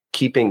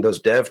keeping those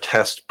dev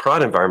test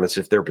prod environments.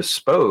 If they're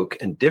bespoke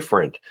and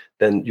different,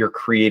 then you're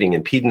creating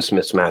impedance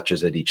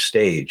mismatches at each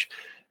stage.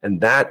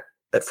 And that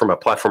that from a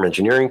platform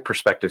engineering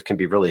perspective can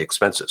be really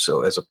expensive.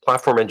 So as a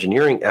platform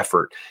engineering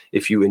effort,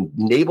 if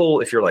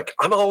you're like,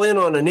 I'm all in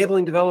on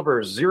enabling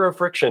developers, zero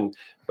friction,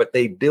 but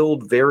they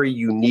build very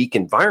unique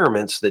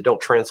environments that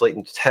don't translate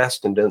into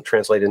test and don't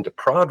translate into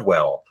prod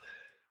well,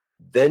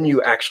 then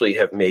you actually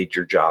have made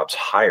your jobs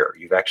higher.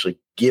 You've actually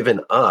given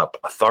up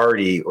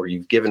authority, or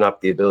you've given up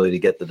the ability to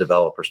get the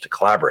developers to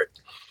collaborate.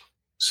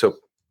 So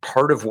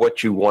part of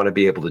what you want to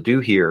be able to do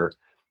here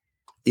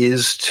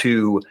is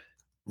to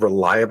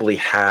reliably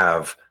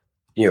have,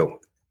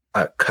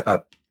 a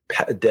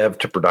dev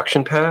to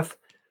production path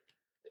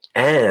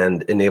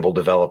and enable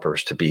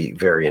developers to be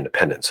very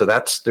independent. So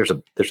there's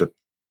a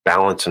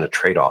balance and a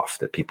trade-off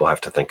that people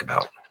have to think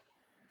about.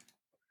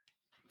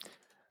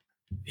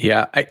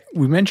 Yeah,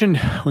 we mentioned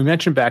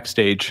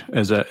Backstage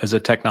as a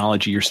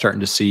technology you're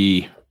starting to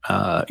see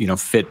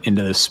fit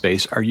into this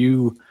space. Are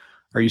you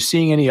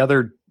seeing any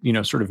other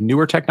sort of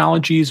newer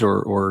technologies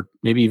or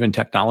maybe even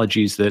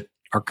technologies that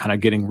are kind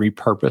of getting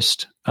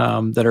repurposed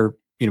that are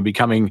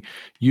becoming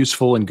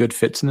useful and good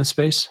fits in this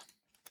space?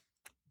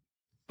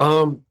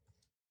 The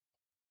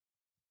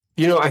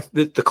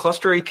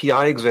cluster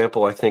API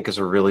example, I think, is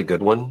a really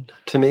good one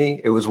to me.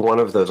 It was one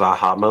of those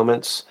aha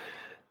moments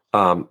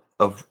of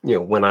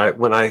when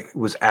I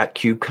was at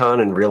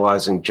KubeCon and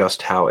realizing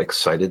just how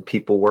excited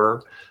people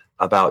were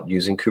about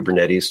using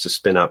Kubernetes to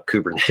spin up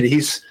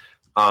Kubernetes.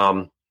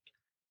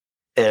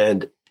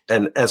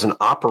 And as an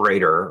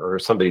operator or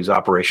somebody who's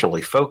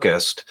operationally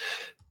focused,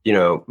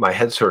 my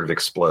head sort of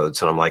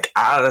explodes, and I'm like,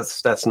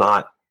 that's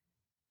not,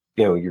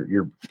 I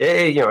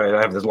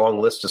have this long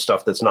list of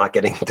stuff that's not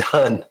getting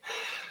done.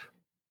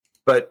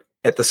 But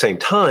at the same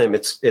time,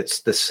 it's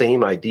the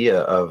same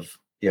idea of,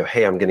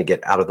 hey, I'm going to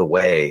get out of the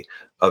way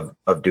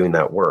of doing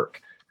that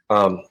work.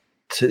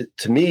 To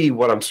me,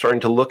 what I'm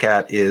starting to look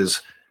at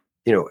is,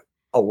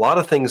 a lot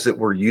of things that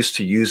we're used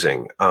to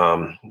using.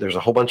 There's a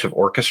whole bunch of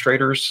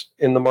orchestrators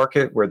in the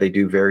market where they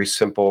do very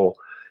simple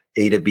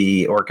A to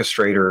B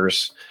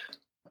orchestrators.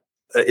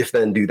 If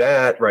then do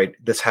that, right,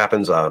 this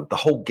happens. The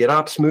whole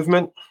GitOps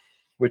movement,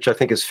 which I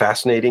think is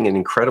fascinating and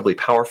incredibly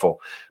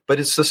powerful, but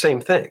it's the same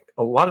thing.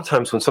 A lot of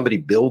times when somebody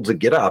builds a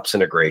GitOps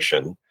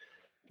integration,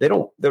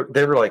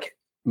 they're like,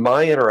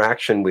 my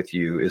interaction with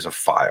you is a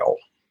file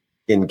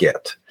in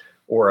Git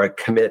or a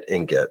commit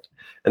in Git.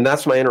 And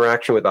that's my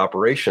interaction with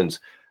operations.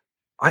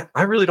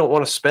 I really don't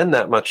want to spend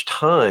that much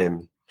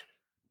time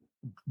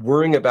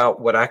worrying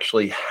about what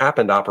actually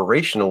happened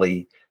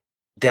operationally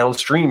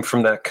downstream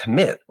from that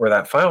commit or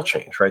that file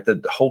change, right? The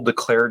whole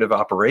declarative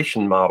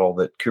operation model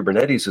that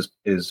Kubernetes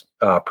is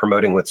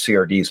promoting with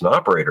CRDs and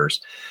operators,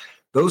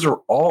 those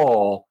are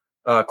all,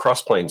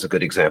 Crossplane is a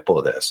good example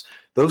of this.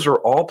 Those are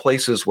all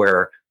places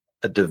where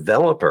a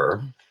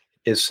developer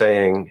is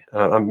saying,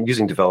 I'm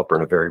using developer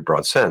in a very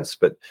broad sense,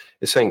 but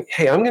is saying,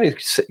 hey, I'm going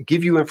to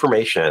give you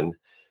information,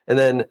 and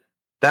then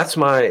that's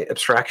my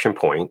abstraction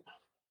point.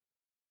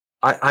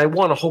 I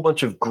want a whole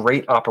bunch of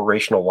great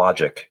operational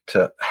logic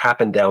to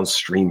happen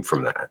downstream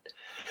from that.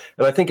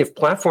 And I think if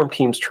platform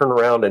teams turn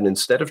around and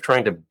instead of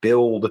trying to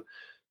build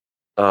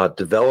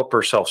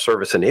developer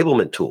self-service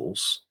enablement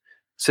tools,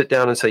 sit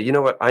down and say, you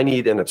know what, I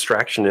need an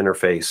abstraction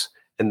interface,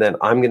 and then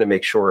I'm going to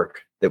make sure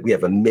that we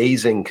have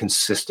amazing,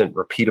 consistent,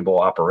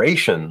 repeatable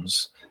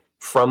operations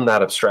from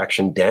that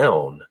abstraction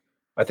down,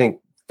 I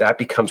think that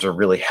becomes a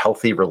really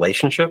healthy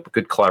relationship, a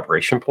good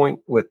collaboration point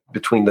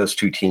between those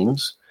two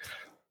teams.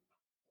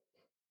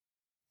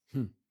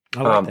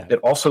 I like that. It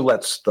also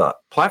lets the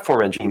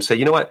platform engineer say,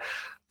 you know what,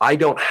 I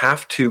don't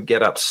have to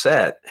get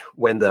upset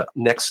when the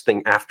next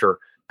thing after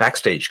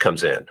Backstage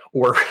comes in,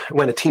 or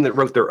when a team that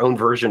wrote their own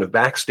version of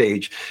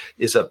Backstage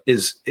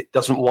it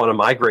doesn't want to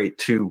migrate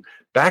to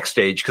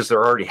Backstage because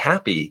they're already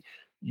happy.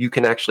 You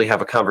can actually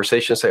have a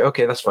conversation and say,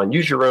 okay, that's fine.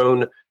 Use your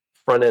own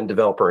front-end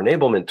developer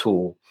enablement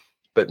tool.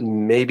 But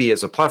maybe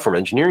as a platform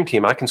engineering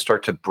team, I can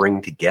start to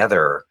bring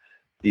together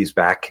these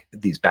back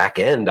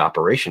end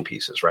operation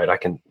pieces, right?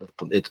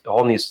 It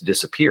all needs to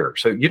disappear.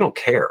 So you don't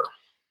care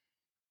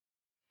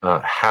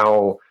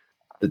how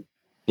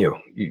you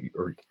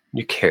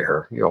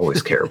care. You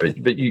always care,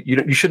 but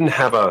you shouldn't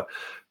have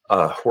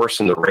a horse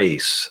in the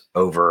race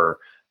over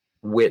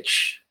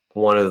which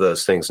one of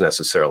those things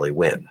necessarily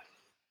win.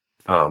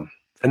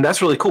 And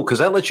that's really cool because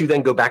that lets you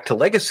then go back to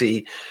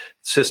legacy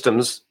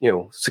systems,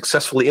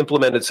 successfully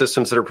implemented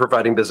systems that are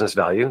providing business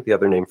value, the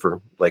other name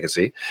for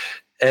legacy,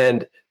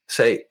 and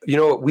say, you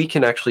know what, we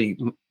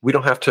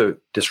don't have to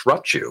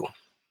disrupt you.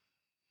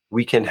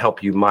 We can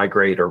help you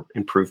migrate or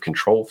improve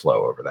control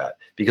flow over that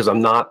because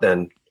I'm not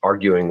then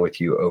arguing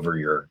with you over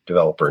your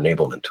developer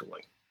enablement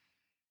tooling.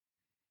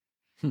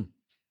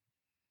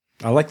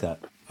 I like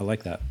that.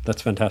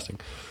 That's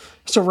fantastic.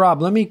 So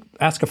Rob, let me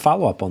ask a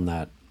follow-up on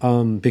that.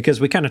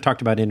 Because we kind of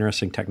talked about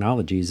interesting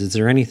technologies. Is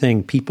there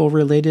anything people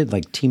related,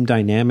 like team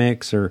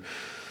dynamics or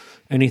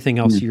anything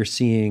else you're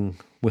seeing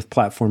with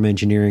platform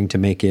engineering to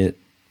make it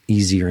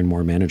easier and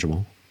more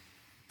manageable?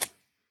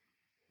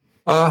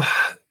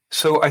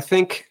 So I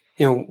think,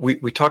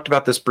 we talked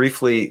about this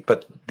briefly,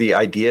 but the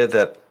idea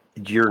that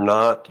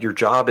your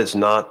job is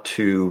not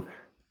to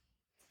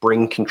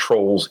bring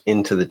controls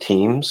into the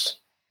teams.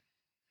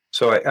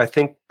 So I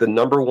think the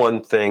number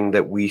one thing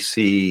that we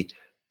see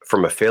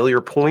from a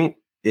failure point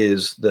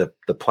is the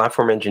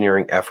platform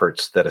engineering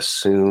efforts that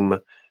assume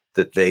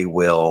that they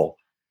will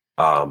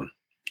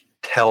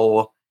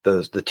tell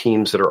the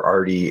teams that are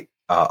already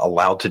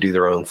allowed to do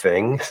their own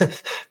thing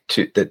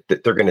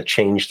that they're going to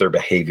change their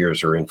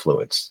behaviors or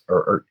influence.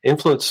 Or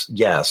influence,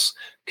 yes.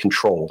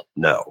 Control,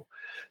 no.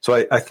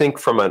 So I think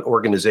from an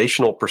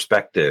organizational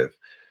perspective,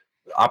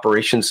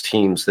 operations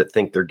teams that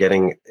think they're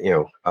getting,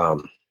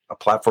 a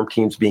platform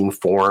team's being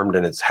formed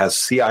and it has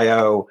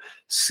CIO,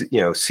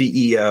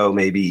 CEO,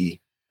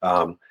 maybe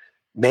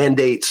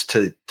mandates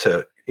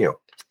to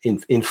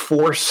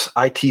enforce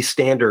IT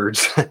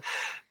standards.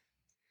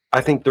 I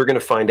think they're going to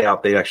find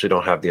out they actually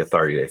don't have the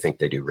authority they think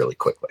they do really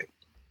quickly.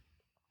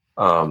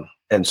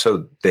 And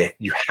so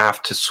you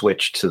have to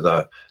switch to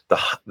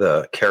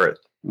the carrot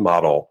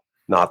model,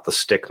 not the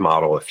stick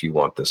model, if you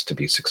want this to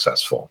be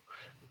successful.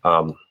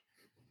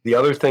 The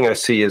other thing I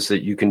see is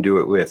that you can do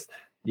it with,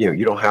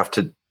 you don't have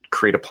to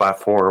create a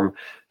platform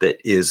that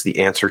is the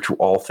answer to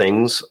all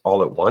things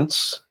all at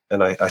once.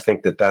 And I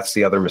think that's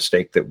the other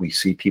mistake that we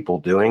see people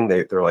doing.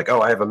 They're like,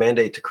 I have a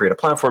mandate to create a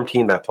platform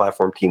team. That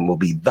platform team will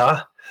be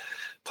the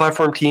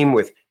platform team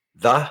with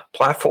the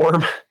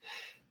platform.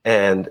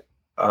 And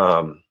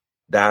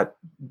that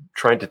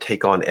trying to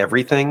take on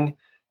everything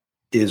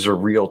is a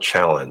real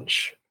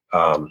challenge.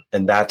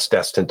 And that's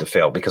destined to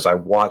fail because I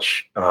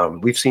watch,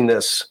 we've seen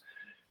this.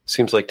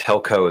 Seems like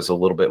telco is a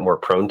little bit more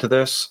prone to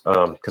this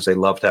because they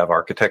love to have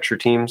architecture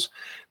teams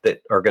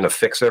that are going to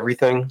fix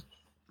everything.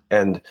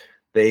 And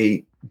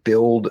they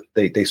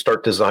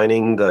start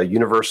designing the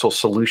universal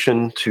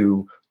solution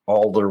to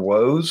all their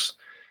woes.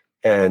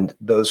 And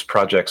those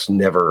projects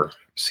never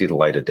see the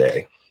light of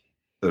day.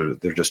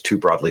 They're just too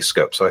broadly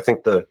scoped. So I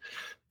think the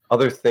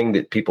other thing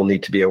that people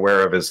need to be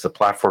aware of is the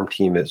platform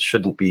team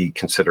shouldn't be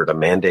considered a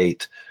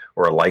mandate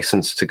or a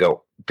license to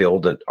go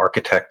build and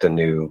architect a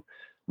new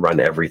run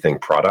everything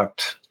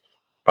product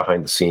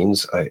behind the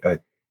scenes.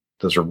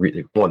 Those are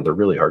really, one, they're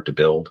really hard to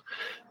build.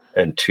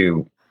 And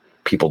two,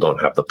 people don't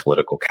have the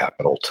political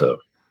capital to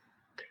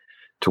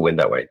win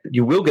that way.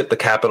 You will get the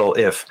capital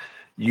if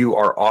you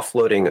are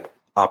offloading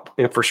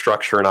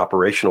infrastructure and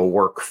operational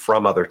work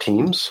from other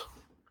teams.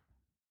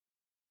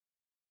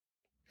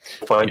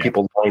 Find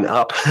people line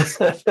up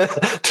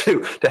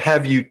to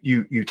have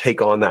you take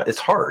on that. It's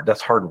hard.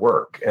 That's hard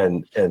work.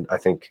 And I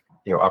think,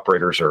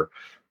 operators are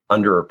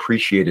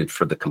underappreciated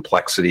for the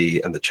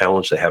complexity and the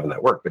challenge they have in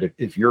that work. But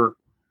if you're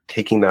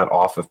taking that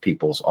off of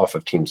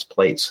teams'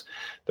 plates,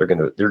 they're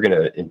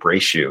gonna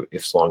embrace you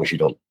as long as you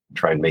don't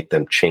try and make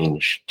them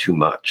change too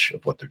much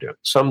of what they're doing.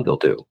 Some they'll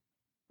do.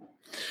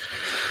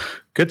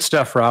 Good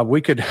stuff, Rob. We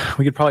could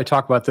probably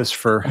talk about this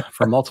for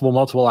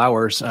multiple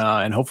hours,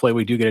 and hopefully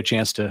we do get a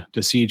chance to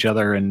see each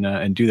other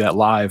and do that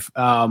live.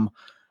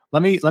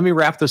 Let me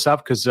wrap this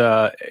up because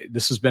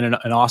this has been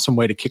an awesome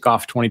way to kick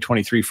off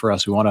 2023 for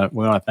us. We want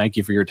to thank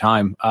you for your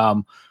time.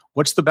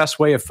 What's the best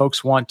way if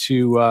folks want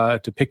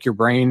to pick your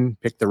brain,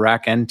 pick the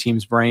RackN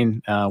team's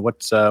brain?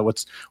 What's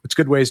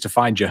good ways to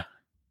find you?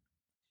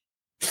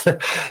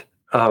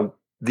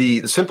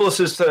 The simplest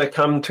is to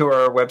come to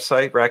our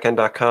website,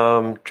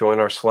 rackn.com, join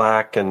our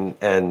Slack, and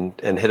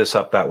hit us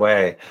up that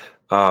way.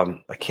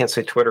 I can't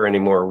say Twitter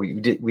anymore. We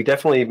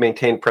definitely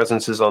maintain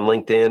presences on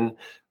LinkedIn.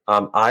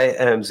 I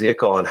am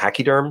Zehicle on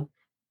Hachyderm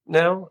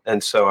now,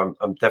 and so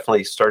I'm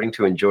definitely starting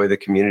to enjoy the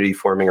community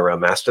forming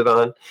around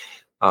Mastodon,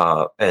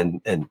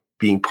 and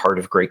being part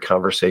of great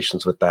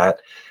conversations with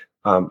that.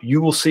 You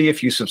will see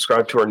if you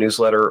subscribe to our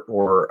newsletter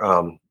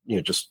or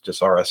just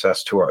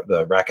RSS to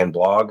the RackN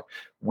blog.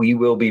 We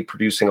will be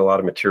producing a lot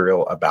of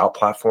material about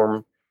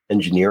platform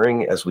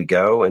engineering as we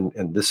go, and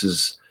this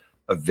is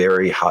a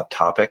very hot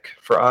topic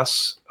for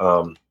us.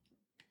 And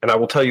I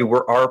will tell you,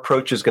 our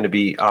approach is going to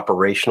be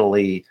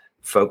operationally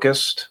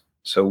focused.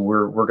 So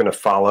we're going to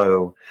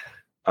follow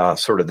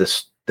sort of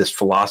this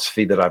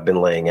philosophy that I've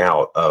been laying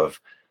out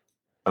of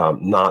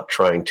not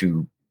trying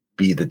to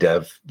be the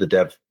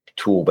dev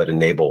tool, but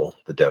enable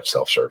the dev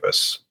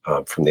self-service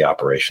from the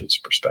operations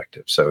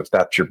perspective. So if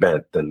that's your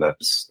bent, then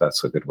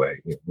that's a good way.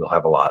 We'll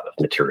have a lot of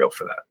material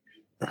for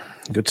that.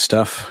 Good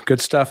stuff.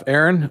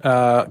 Aaron,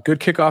 good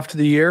kickoff to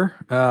the year.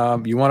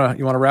 You want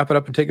to wrap it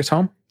up and take us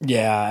home?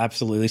 Yeah,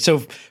 absolutely. So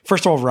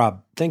first of all,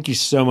 Rob, thank you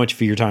so much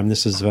for your time.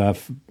 This is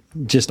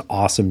just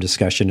awesome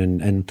discussion.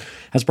 And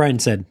as Brian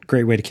said,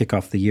 great way to kick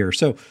off the year.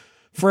 So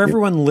for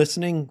everyone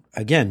listening,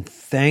 again,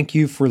 thank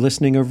you for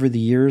listening over the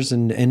years.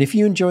 And if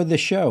you enjoyed the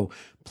show,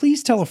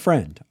 please tell a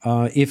friend.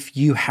 If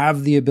you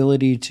have the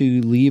ability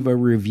to leave a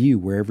review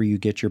wherever you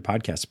get your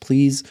podcast,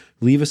 please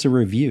leave us a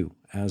review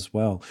as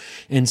well.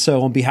 And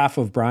so on behalf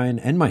of Brian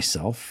and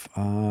myself,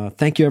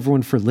 thank you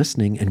everyone for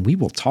listening, and we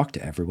will talk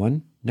to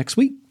everyone next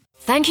week.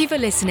 Thank you for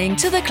listening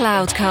to The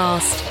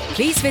Cloudcast.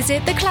 Please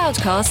visit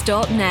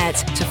thecloudcast.net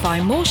to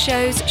find more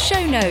shows,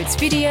 show notes,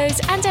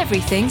 videos, and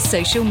everything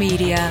social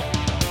media.